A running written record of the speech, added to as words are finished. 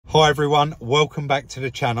Hi everyone, welcome back to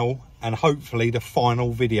the channel and hopefully the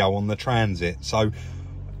final video on the Transit. So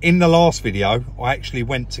in the last video I actually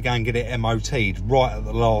went to go and get it MOT'd right at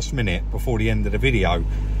the last minute before the end of the video,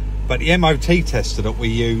 but the MOT tester that we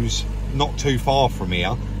use not too far from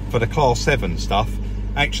here for the class 7 stuff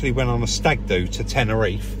actually went on a stag do to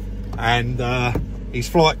Tenerife, and his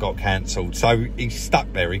flight got cancelled, so he's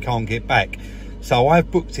stuck there, he can't get back. So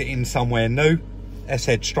I've booked it in somewhere new. Let's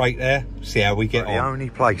head straight there, see how we get on. The only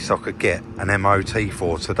place I could get an MOT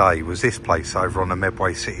for today was this place over on the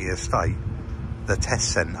Medway City estate, the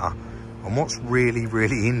test centre. And what's really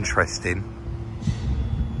interesting,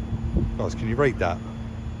 guys, can you read that?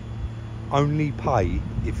 Only pay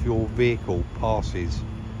if your vehicle passes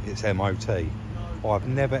its MOT. I've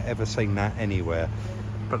never ever seen that anywhere.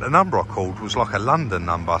 But the number I called was like a London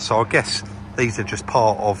number, so I guess these are just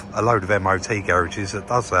part of a load of MOT garages that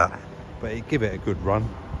does that. But give it a good run.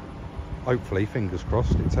 Hopefully, fingers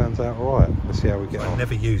crossed, it turns out all right. Let's see how we get on. I've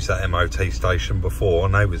never used that MOT station before,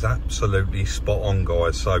 and they was absolutely spot on,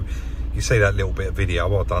 guys. So you see that little bit of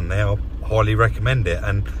video I've done there, I highly recommend it.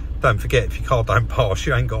 And don't forget, if your car don't pass,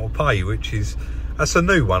 you ain't got to pay, that's a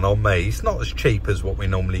new one on me. It's not as cheap as what we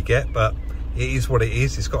normally get, but it is what it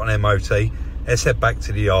is. It's got an MOT. Let's head back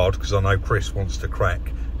to the yard, because I know Chris wants to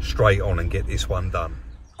crack straight on and get this one done.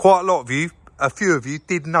 Quite a few of you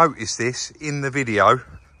did notice this in the video,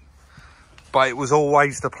 but it was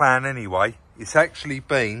always the plan anyway. It's actually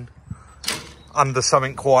been under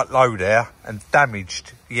something quite low there and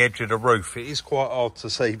damaged the edge of the roof. It is quite hard to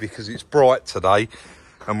see because it's bright today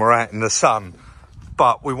and we're out in the sun,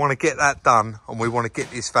 but we want to get that done and we want to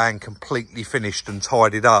get this van completely finished and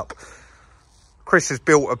tidied up. Chris has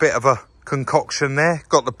built a bit of a concoction there,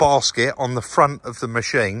 got the basket on the front of the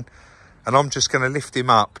machine, and I'm just going to lift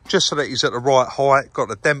him up just so that he's at the right height. Got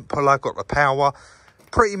the dent puller, got the power,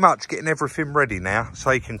 pretty much getting everything ready now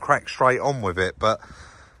so he can crack straight on with it. But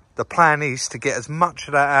the plan is to get as much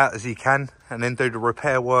of that out as he can and then do the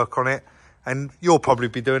repair work on it. And you'll probably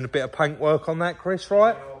be doing a bit of paint work on that, Chris,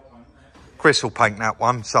 right? Chris will paint that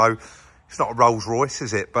one, so it's not a Rolls Royce,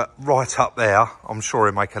 is it? But right up there, I'm sure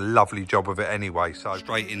he'll make a lovely job of it anyway. So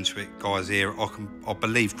straight into it, guys, here. I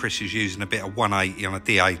believe Chris is using a bit of 180 on a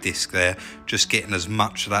DA disc there, just getting as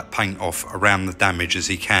much of that paint off around the damage as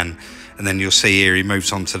he can. And then you'll see here he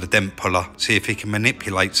moves on to the dent puller, see if he can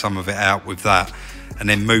manipulate some of it out with that. And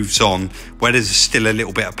then moves on, where there's still a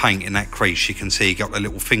little bit of paint in that crease, you can see he got the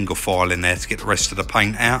little finger file in there to get the rest of the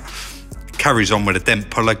paint out. Carries on with the dent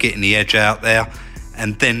puller, getting the edge out there,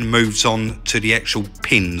 and then moves on to the actual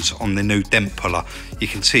pins on the new dent puller. You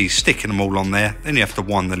can see he's sticking them all on there. Then you have to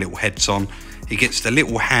wind the little heads on. He gets the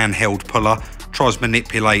little handheld puller, tries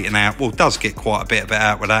manipulating out, well, does get quite a bit of it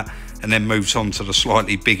out with that, and then moves on to the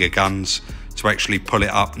slightly bigger guns to actually pull it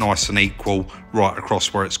up nice and equal right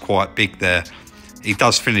across where it's quite big there. He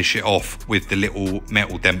does finish it off with the little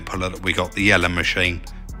metal dent puller that we got, the yellow machine.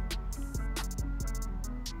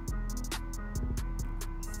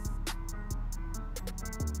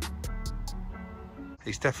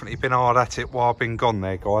 He's definitely been hard at it while I've been gone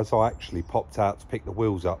there, guys. I actually popped out to pick the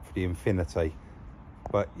wheels up for the Infinity.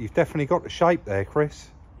 But you've definitely got the shape there, Chris.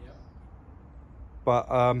 Yep.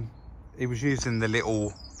 But he was using the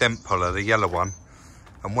little dent puller, the yellow one.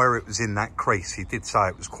 And where it was in that crease, he did say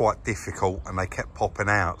it was quite difficult and they kept popping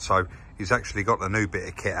out. So he's actually got the new bit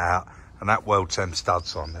of kit out and that welds them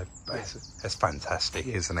studs on there. That's fantastic,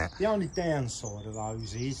 isn't it? The only downside of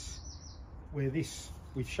those is where this...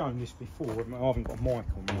 We've shown this before. I haven't got a mic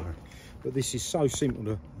on there, but this is so simple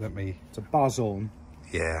to buzz on.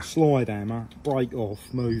 Yeah. Slide hammer, break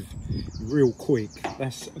off, move real quick.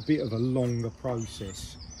 That's a bit of a longer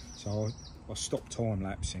process. So I stopped time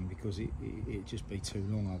lapsing because it'd just be too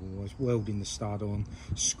long otherwise. Welding the stud on,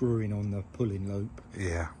 screwing on the pulling loop.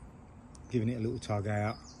 Yeah. Giving it a little tug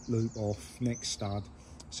out, loop off, next stud.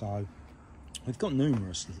 So we've got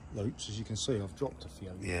numerous loops, as you can see. I've dropped a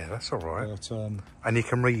few. Yeah, that's all right. But, and you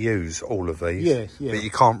can reuse all of these. Yeah. But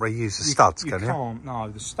you can't reuse the studs, can you? You can't, no.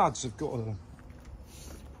 The studs have got a...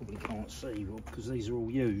 Probably can't see, because these are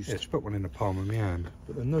all used. Yeah, just put one in the palm of my hand.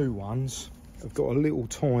 But the new ones have got a little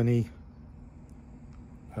tiny,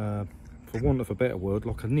 for want of a better word,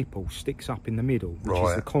 like a nipple sticks up in the middle, which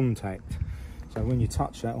is the contact. So when you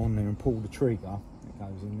touch that on there and pull the trigger, it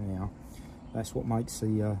goes in there. That's what makes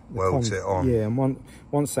the welds it on. Yeah, and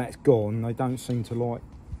once that's gone, they don't seem to like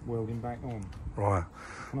welding back on. Right.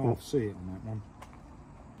 Can I see it on that one?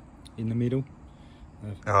 In the middle.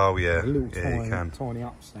 Oh yeah. A little you can. Tiny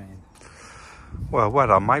upstand. Well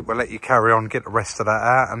done, mate. We'll let you carry on, get the rest of that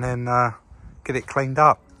out, and then get it cleaned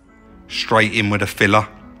up. Straight in with a filler.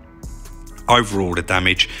 Overall, the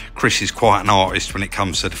damage, Chris is quite an artist when it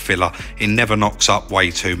comes to the filler. He never knocks up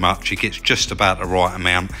way too much. He gets just about the right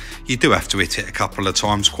amount. You do have to hit it a couple of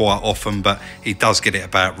times quite often, but he does get it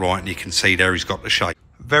about right, and you can see there he's got the shape.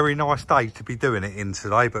 Very nice day to be doing it in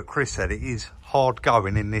today, but Chris said it is hard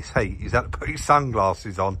going in this heat. He's had to put his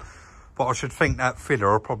sunglasses on, but I should think that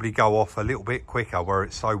filler will probably go off a little bit quicker where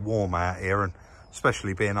it's so warm out here, and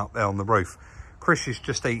especially being up there on the roof. Chris is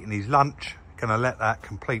just eating his lunch. Going to let that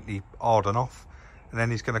completely harden off, and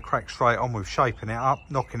then he's going to crack straight on with shaping it up,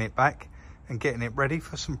 knocking it back and getting it ready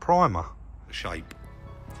for some primer. Shape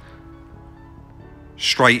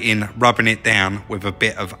straight in, rubbing it down with a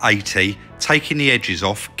bit of 80, taking the edges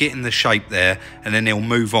off, getting the shape there, and then he'll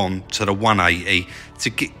move on to the 180 to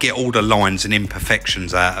get all the lines and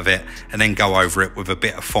imperfections out of it, and then go over it with a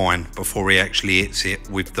bit of fine before he actually hits it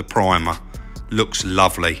with the primer. Looks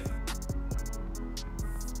lovely.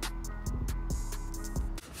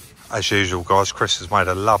 As usual, guys, Chris has made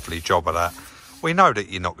a lovely job of that. We know that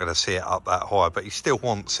you're not going to see it up that high, but he still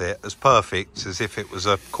wants it as perfect as if it was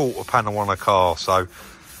a quarter panel on a car. So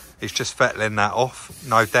he's just fettling that off,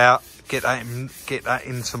 no doubt. Get that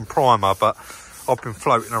in some primer, but I've been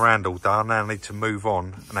floating around all day. I now need to move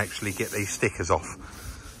on and actually get these stickers off.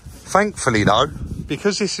 Thankfully, though,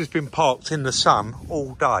 because this has been parked in the sun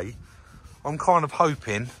all day, I'm kind of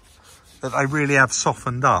hoping that they really have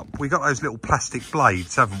softened up. We got those little plastic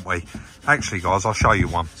blades, haven't we? Actually, guys, I'll show you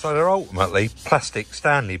one. So they're ultimately plastic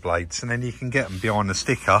Stanley blades, and then you can get them behind the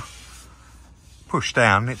sticker. Push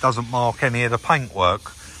down, it doesn't mark any of the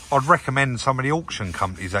paintwork. I'd recommend some of the auction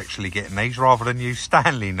companies actually getting these rather than use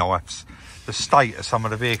Stanley knives. The state of some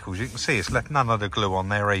of the vehicles, you can see it's left none of the glue on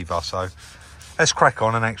there either. So let's crack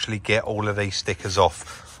on and actually get all of these stickers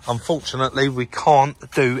off. Unfortunately, we can't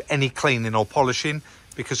do any cleaning or polishing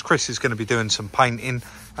because Chris is going to be doing some painting,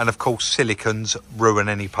 and of course silicons ruin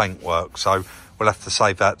any paintwork, so we'll have to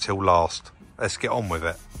save that till last. Let's get on with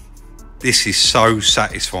it. This is so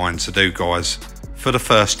satisfying to do, guys, for the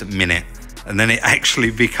first minute, and then it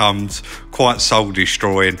actually becomes quite soul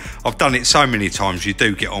destroying. I've done it so many times, you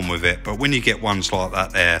do get on with it, but when you get ones like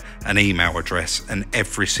that there, an email address and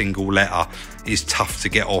every single letter is tough to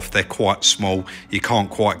get off. They're quite small, you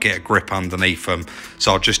can't quite get a grip underneath them.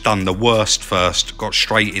 So I've just done the worst first, got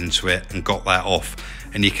straight into it and got that off,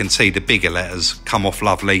 and you can see the bigger letters come off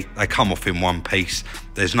lovely. They come off in one piece,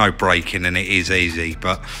 there's no breaking, and it is easy.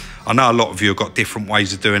 But I know a lot of you have got different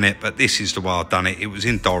ways of doing it, but this is the way I've done it. It was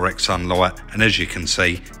in direct sunlight, and as you can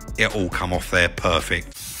see, it all come off there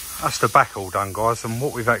perfect. That's the back all done, guys, and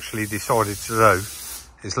what we've actually decided to do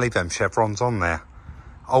is leave them chevrons on there.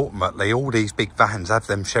 Ultimately, all these big vans have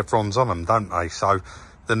them chevrons on them, don't they? So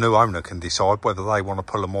the new owner can decide whether they want to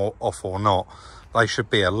pull them off or not. They should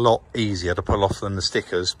be a lot easier to pull off than the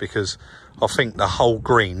stickers, because I think the whole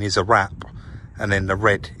green is a wrap and then the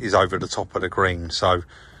red is over the top of the green, so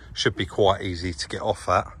should be quite easy to get off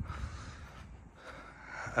that.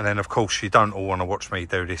 And then of course you don't all want to watch me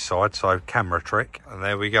do this side, so camera trick, and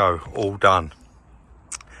there we go, all done.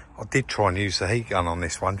 I did try and use the heat gun on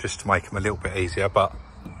this one just to make them a little bit easier, but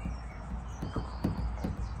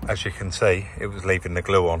as you can see, it was leaving the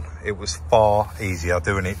glue on. It was far easier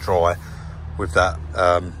doing it dry with that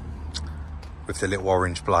with the little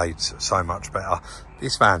orange blades, so much better.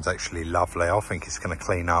 This van's actually lovely. I think it's going to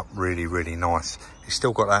clean up really, really nice. It's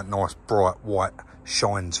still got that nice bright white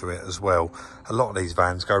shine to it as well. A lot of these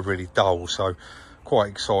vans go really dull, so quite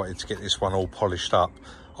excited to get this one all polished up.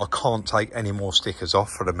 I can't take any more stickers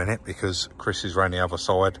off for the minute because Chris is around the other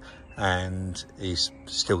side and he's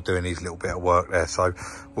still doing his little bit of work there, so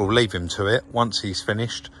we'll leave him to it. Once he's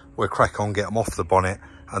finished, we'll crack on, get them off the bonnet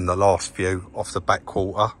and the last few off the back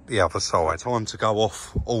quarter, the other side. Time to go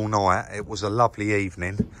off all night. It was a lovely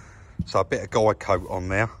evening, so a bit of guide coat on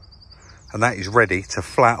there, and that is ready to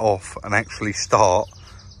flat off and actually start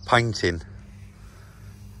painting.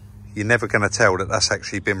 You're never going to tell that that's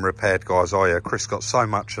actually been repaired, guys, are you? Chris got so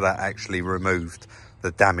much of that actually removed,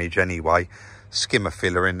 the damage anyway. Skimmer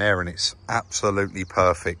filler in there and it's absolutely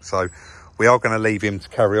perfect. So we are going to leave him to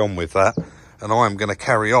carry on with that, and I'm going to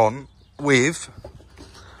carry on with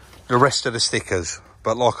the rest of the stickers.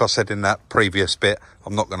 But like I said in that previous bit,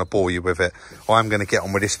 I'm not going to bore you with it. I'm going to get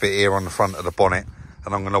on with this bit here on the front of the bonnet,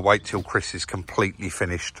 and I'm going to wait till Chris is completely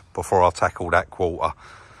finished before I tackle that quarter.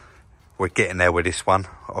 We're getting there with this one.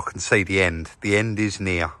 I can see the end. The end is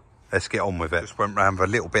near. Let's get on with it. Just went round with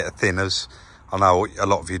a little bit of thinners. I know a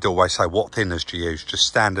lot of you do always say, what thinners do you use? Just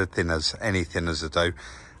standard thinners, any thinners will do.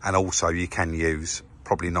 And also you can use,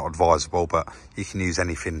 probably not advisable, but you can use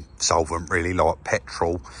anything solvent really, like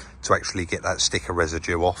petrol, to actually get that sticker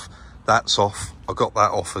residue off. That's off. I got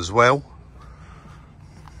that off as well.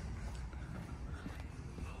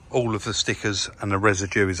 all of the stickers and the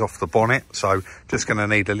residue is off the bonnet, so just going to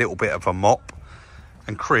need a little bit of a mop.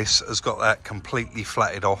 And Chris has got that completely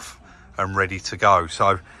flatted off and ready to go.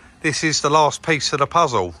 So this is the last piece of the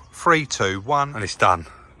puzzle. 3, 2, 1, and it's done.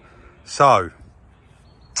 So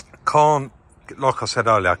can't, like I said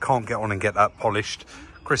earlier, I can't get on and get that polished.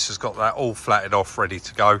 Chris has got that all flatted off, ready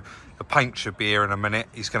to go. The paint should be here in a minute.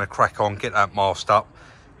 He's going to crack on, get that masked up,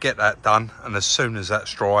 get that done, and as soon as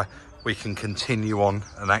that's dry, we can continue on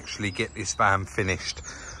and actually get this van finished.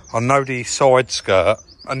 I know the side skirt,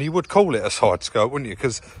 and you would call it a side skirt, wouldn't you?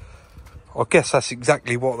 Because I guess that's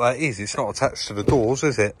exactly what that is. It's not attached to the doors,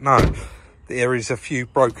 is it? No. There is a few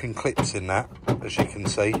broken clips in that, as you can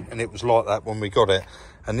see, and it was like that when we got it.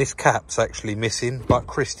 And this cap's actually missing, but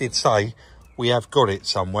Chris did say we have got it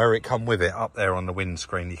somewhere. It come with it up there on the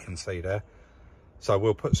windscreen, you can see there. So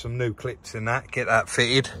we'll put some new clips in that, get that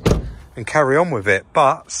fitted, and carry on with it.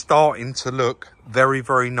 But starting to look very,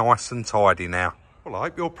 very nice and tidy now. Well, I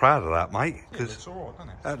hope you're proud of that, mate, because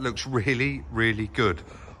that looks really, really good.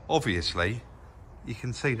 Obviously, you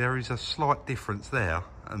can see there is a slight difference there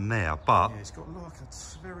and there, but yeah, it's got like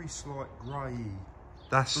a very slight grey,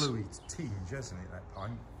 fluid tinge, hasn't it, that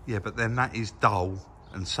paint? Yeah, but then that is dull,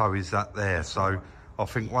 and so is that there. So I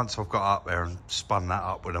think once I've got up there and spun that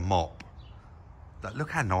up with a mop,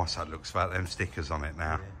 look how nice that looks without them stickers on it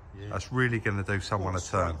now. Yeah. That's really going to do someone a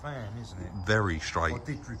turn. Van, isn't it? Very straight. I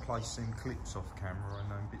did replace some clips off camera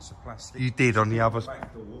and bits of plastic. You did on the other.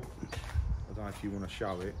 Back door. I don't know if you want to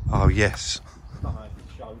show it. Oh yes. I don't know if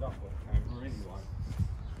it showed up on camera anyway.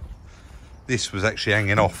 This was actually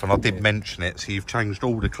hanging off, and I did mention it. So you've changed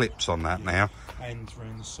all the clips on that now. And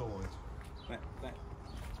around the side. That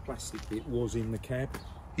plastic bit was in the cab.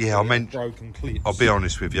 Yeah, I meant broken clips. I'll be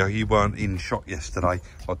honest with you, you weren't in shot yesterday.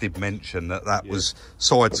 I did mention that was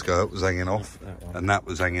side skirt was hanging off, and that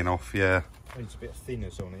was hanging off. Yeah. Needs a bit of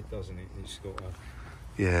thinners on it, doesn't it? It's got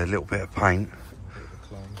a little bit of paint.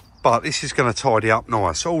 But this is going to tidy up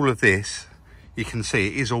nice. All of this, you can see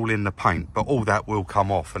it is all in the paint, but all that will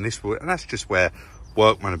come off, and that's just where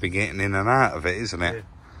workmen have been getting in and out of it, isn't it? Yeah.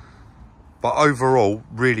 But overall,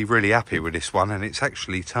 really, really happy with this one, and it's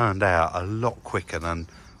actually turned out a lot quicker than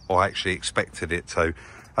I actually expected it to.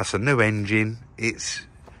 That's a new engine. It's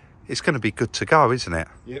going to be good to go, isn't it?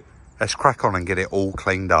 Yep. Let's crack on and get it all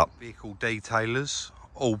cleaned up. Vehicle detailers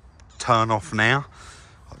all turn off now.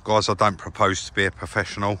 Guys, I don't propose to be a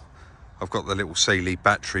professional. I've got the little Sealy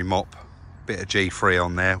battery mop, bit of G3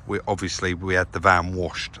 on there. Obviously we had the van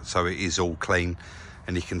washed, so it is all clean,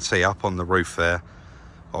 and you can see up on the roof there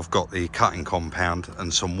I've got the cutting compound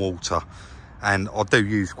and some water, and I do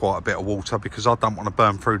use quite a bit of water because I don't want to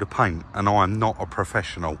burn through the paint, and I am not a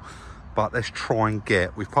professional. But let's try and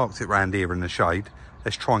we've parked it around here in the shade,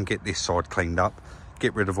 let's try and get this side cleaned up,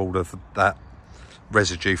 get rid of all of that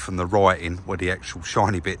residue from the writing, where the actual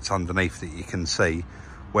shiny bits underneath that you can see,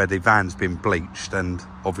 where the van's been bleached, and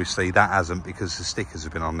obviously that hasn't because the stickers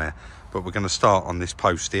have been on there. But we're going to start on this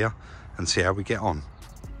post here and see how we get on.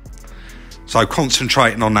 So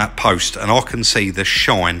concentrating on that post, and I can see the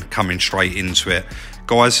shine coming straight into it.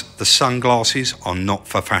 Guys, the sunglasses are not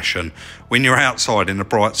for fashion. When you're outside in the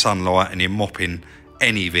bright sunlight and you're mopping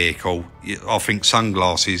any vehicle, I think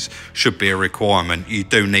sunglasses should be a requirement. You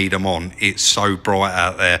do need them on. It's so bright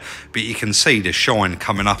out there, but you can see the shine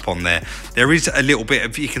coming up on there. There is a little bit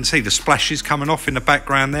of, you can see the splashes coming off in the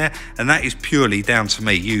background there, and that is purely down to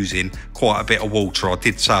me using quite a bit of water. I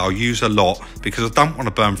did say I'll use a lot because I don't want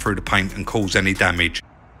to burn through the paint and cause any damage.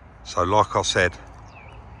 So like I said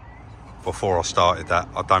before I started that,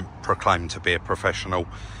 I don't proclaim to be a professional.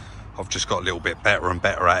 I've just got a little bit better and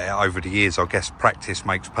better at it over the years. I guess practice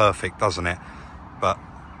makes perfect, doesn't it? But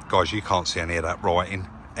guys, you can't see any of that writing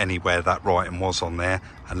anywhere that writing was on there,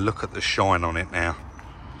 and look at the shine on it now.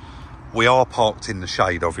 We are parked in the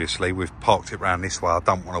shade, obviously. We've parked it around this way. I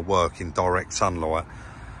don't want to work in direct sunlight,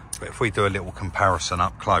 but if we do a little comparison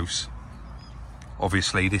up close,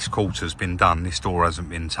 obviously this quarter's been done, this door hasn't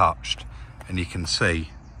been touched, and you can see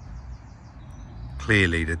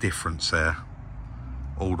clearly the difference there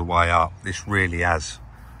all the way up. This really has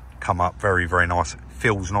come up very, very nice. It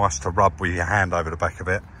feels nice to rub with your hand over the back of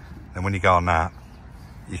it, and when you go on that,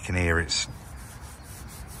 you can hear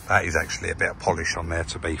that is actually a bit of polish on there,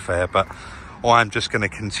 to be fair. But I'm just going to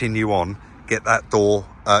continue on, get that door,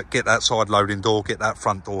 get that side loading door, get that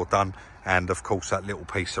front door done, and of course that little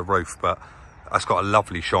piece of roof. But that's got a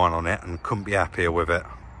lovely shine on it, and couldn't be happier with it.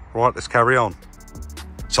 Right, let's carry on.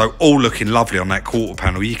 So all looking lovely on that quarter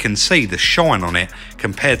panel. You can see the shine on it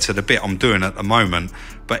compared to the bit I'm doing at the moment.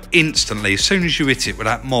 But instantly, as soon as you hit it with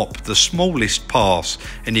that mop, the smallest pass,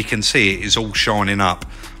 and you can see it is all shining up.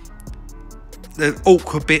 The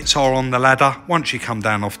awkward bits are on the ladder. Once you come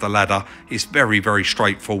down off the ladder, it's very, very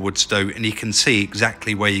straightforward to do, and you can see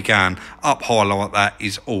exactly where you're going. Up high like that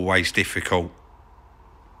is always difficult.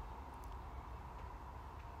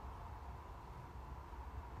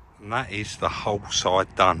 And that is the whole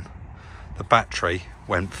side done. The battery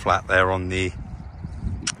went flat there on the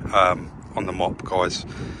mop, guys.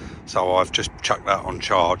 So I've just chucked that on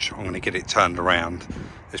charge. I'm going to get it turned around.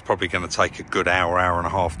 It's probably going to take a good hour and a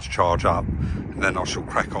half to charge up, and then I shall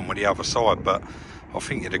crack on with the other side. But I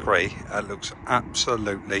think you'd agree, it looks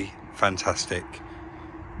absolutely fantastic.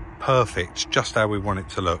 Perfect, just how we want it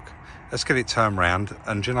to look. Let's get it turned around,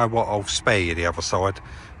 and do you know what? I'll spare you the other side.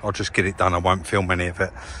 I'll just get it done. I won't film any of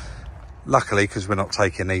it. Luckily, because we're not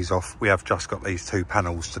taking these off, we have just got these two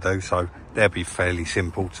panels to do, so they'll be fairly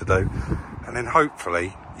simple to do. And then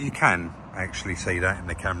hopefully you can actually see that in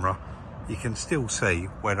the camera. You can still see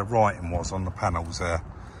where the writing was on the panels there.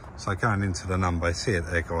 So going into the number, see it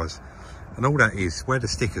there, guys. And all that is where the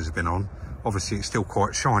stickers have been on. Obviously it's still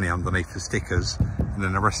quite shiny underneath the stickers, and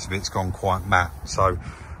then the rest of it's gone quite matte. So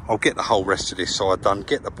I'll get the whole rest of this side done,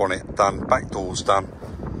 get the bonnet done, back doors done.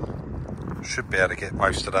 Should be able to get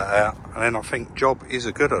most of that out, and then I think job is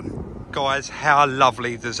a good one. Guys, how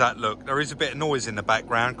lovely does that look? There is a bit of noise in the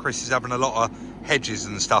background. Chris is having a lot of hedges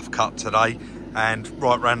and stuff cut today, and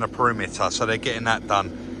right around the perimeter, so they're getting that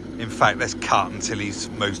done. In fact, let's cut until he's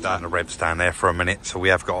moved down the revs down there for a minute. So we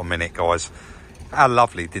have got a minute, guys. How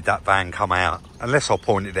lovely did that van come out? Unless I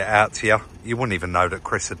pointed it out to you, you wouldn't even know that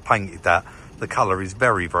Chris had painted that. The colour is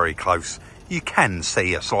very, very close. You can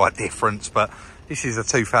see a slight difference, but this is a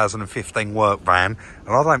 2015 work van, and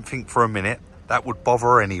I don't think for a minute that would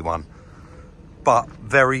bother anyone. But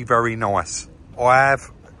very, very nice. I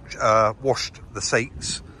have washed the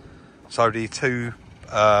seats, so the two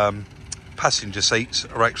passenger seats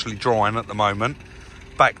are actually drying at the moment.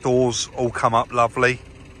 Back doors all come up lovely,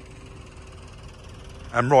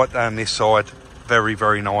 and right down this side, very,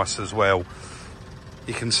 very nice as well.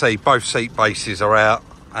 You can see both seat bases are out,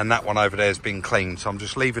 and that one over there has been cleaned. So I'm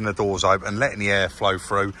just leaving the doors open, letting the air flow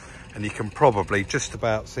through, and you can probably just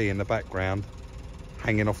about see in the background,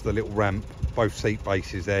 hanging off the little ramp, both seat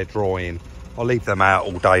bases there drying. I'll leave them out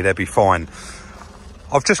all day, they'll be fine.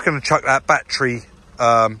 I'm just going to chuck that battery,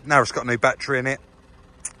 now it's got a new battery in it,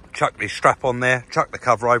 chuck this strap on there, chuck the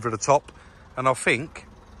cover over the top, and I think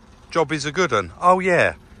job is a good one. Oh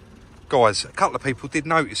yeah, guys, a couple of people did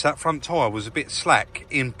notice that front tyre was a bit slack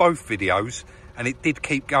in both videos, and it did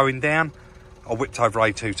keep going down. I whipped over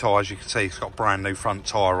A2 tyres. You can see it's got a brand new front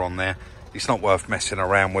tyre on there. It's not worth messing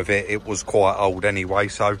around with it. It was quite old anyway.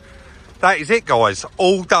 So that is it, guys.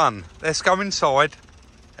 All done. Let's go inside,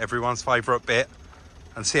 everyone's favourite bit,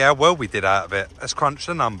 and see how well we did out of it. Let's crunch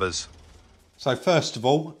the numbers. So first of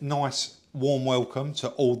all, nice warm welcome to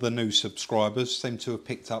all the new subscribers. Seem to have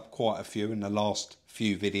picked up quite a few in the last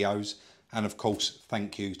few videos. And of course,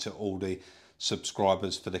 thank you to all the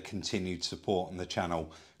subscribers for the continued support on the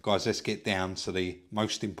channel. Guys, let's get down to the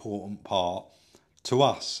most important part to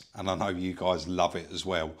us, and I know you guys love it as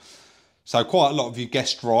well. So quite a lot of you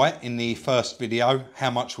guessed right in the first video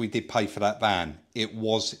how much we did pay for that van. It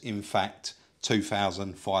was in fact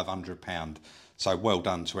 £2,500. So well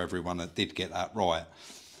done to everyone that did get that right.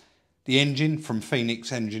 The engine from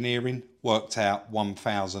Phoenix Engineering worked out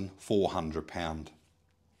 £1,400.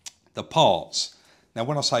 The parts, now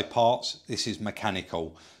when I say parts, this is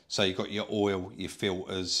mechanical. So you've got your oil, your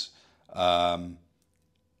filters,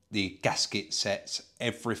 the gasket sets,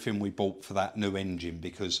 everything we bought for that new engine,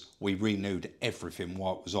 because we renewed everything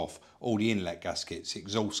while it was off. All the inlet gaskets,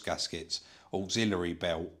 exhaust gaskets, auxiliary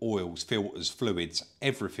belt, oils, filters, fluids,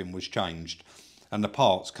 everything was changed. And the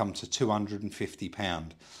parts come to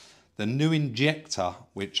 £250. The new injector,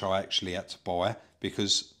 which I actually had to buy,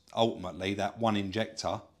 because ultimately that one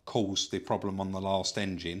injector caused the problem on the last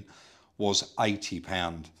engine, was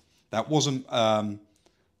 £80. That wasn't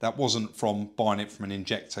from buying it from an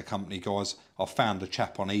injector company, guys. I found a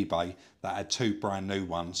chap on eBay that had two brand new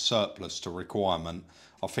ones, surplus to requirement.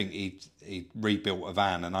 I think he rebuilt a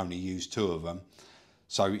van and only used two of them.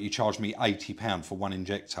 So he charged me £80 for one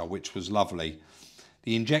injector, which was lovely.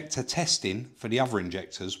 The injector testing for the other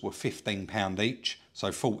injectors were £15 each,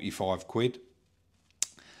 so 45 quid.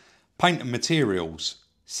 Paint and materials,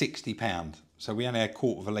 £60. So we only had a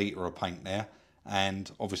quarter of a litre of paint there, and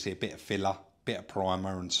obviously a bit of filler, bit of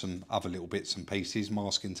primer and some other little bits and pieces,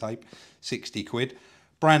 masking tape, 60 quid.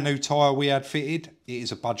 Brand new tyre we had fitted. It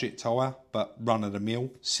is a budget tyre, but run of the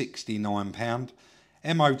mill, £69.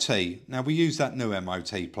 MOT, now we used that new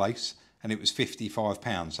MOT place and it was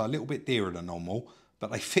 £55, so a little bit dearer than normal,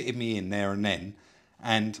 but they fitted me in there and then,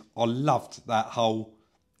 and I loved that whole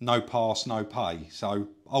no pass, no pay. So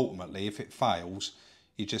ultimately, if it fails,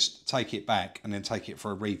 you just take it back and then take it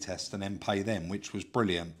for a retest and then pay them, which was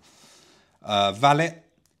brilliant. Valet,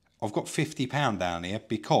 I've got £50 down here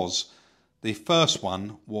because the first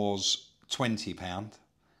one was £20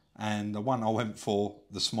 and the one I went for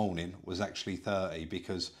this morning was actually 30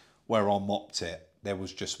 because where I mopped it, there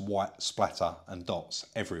was just white splatter and dots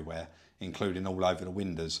everywhere, including all over the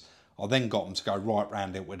windows. I then got them to go right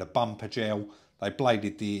round it with a bumper gel. They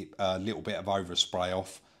bladed the little bit of overspray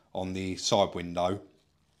off on the side window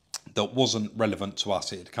that wasn't relevant to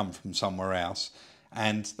us, it had come from somewhere else,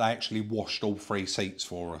 and they actually washed all 3 seats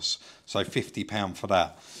for us, so £50 for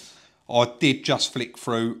that. I did just flick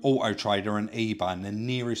through Auto Trader and eBay, and the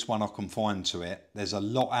nearest one I can find to it, there's a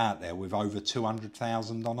lot out there with over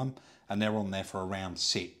 200,000 on them, and they're on there for around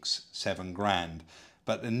 6-7 grand.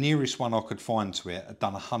 But the nearest one I could find to it had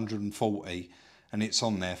done 140, and it's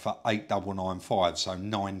on there for 8,995, so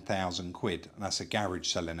 9,000 quid, and that's a garage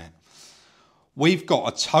selling it. We've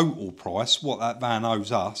got a total price, what that van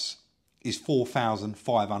owes us is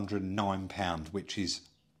 £4,509, which is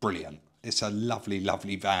brilliant. It's a lovely,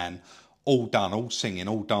 lovely van, all done, all singing,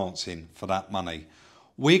 all dancing for that money.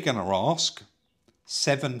 We're going to ask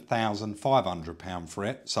 £7,500 for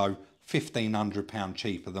it, so £1,500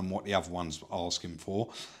 cheaper than what the other one's asking for.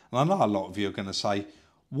 And I know a lot of you are going to say,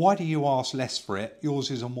 why do you ask less for it?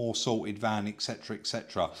 Yours is a more sorted van, etc.,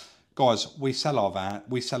 etc. Guys, we sell our van,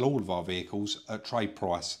 we sell all of our vehicles at trade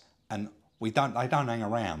price, and they don't hang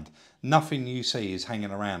around. Nothing you see is hanging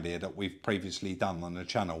around here that we've previously done on the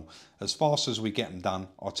channel. As fast as we get them done,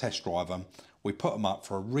 I test drive them, we put them up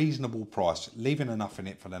for a reasonable price, leaving enough in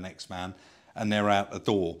it for the next man, and they're out the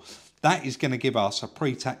door. That is going to give us a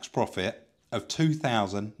pre-tax profit of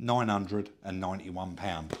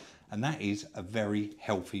 £2,991, and that is a very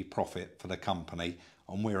healthy profit for the company,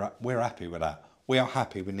 and we're happy with that. We are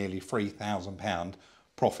happy with nearly £3,000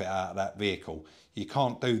 profit out of that vehicle. You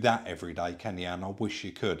can't do that every day, can you? And I wish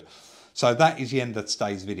you could. So that is the end of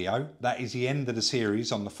today's video. That is the end of the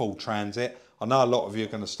series on the full Transit. I know a lot of you are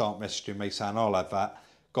going to start messaging me saying, I'll have that.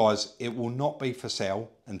 Guys, it will not be for sale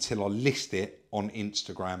until I list it on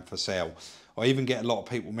Instagram for sale. I even get a lot of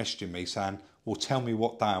people messaging me saying, well, tell me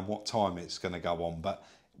what day and what time it's going to go on. But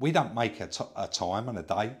we don't make a time and a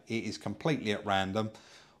day. It is completely at random.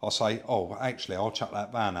 I'll say, oh, actually, I'll chuck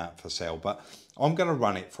that van out for sale. But I'm going to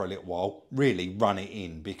run it for a little while, really run it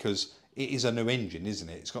in, because it is a new engine, isn't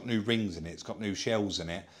it? It's got new rings in it. It's got new shells in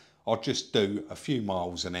it. I'll just do a few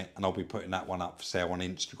miles in it, and I'll be putting that one up for sale on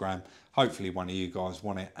Instagram. Hopefully one of you guys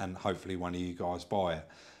want it, and hopefully one of you guys buy it.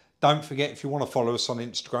 Don't forget, if you want to follow us on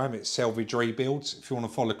Instagram, it's Salvage Rebuilds. If you want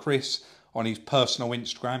to follow Chris on his personal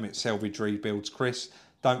Instagram, it's Salvage Rebuilds Chris.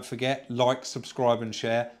 Don't forget, like, subscribe and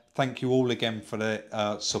share. Thank you all again for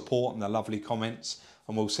the support and the lovely comments,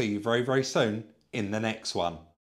 and we'll see you very, very soon in the next one.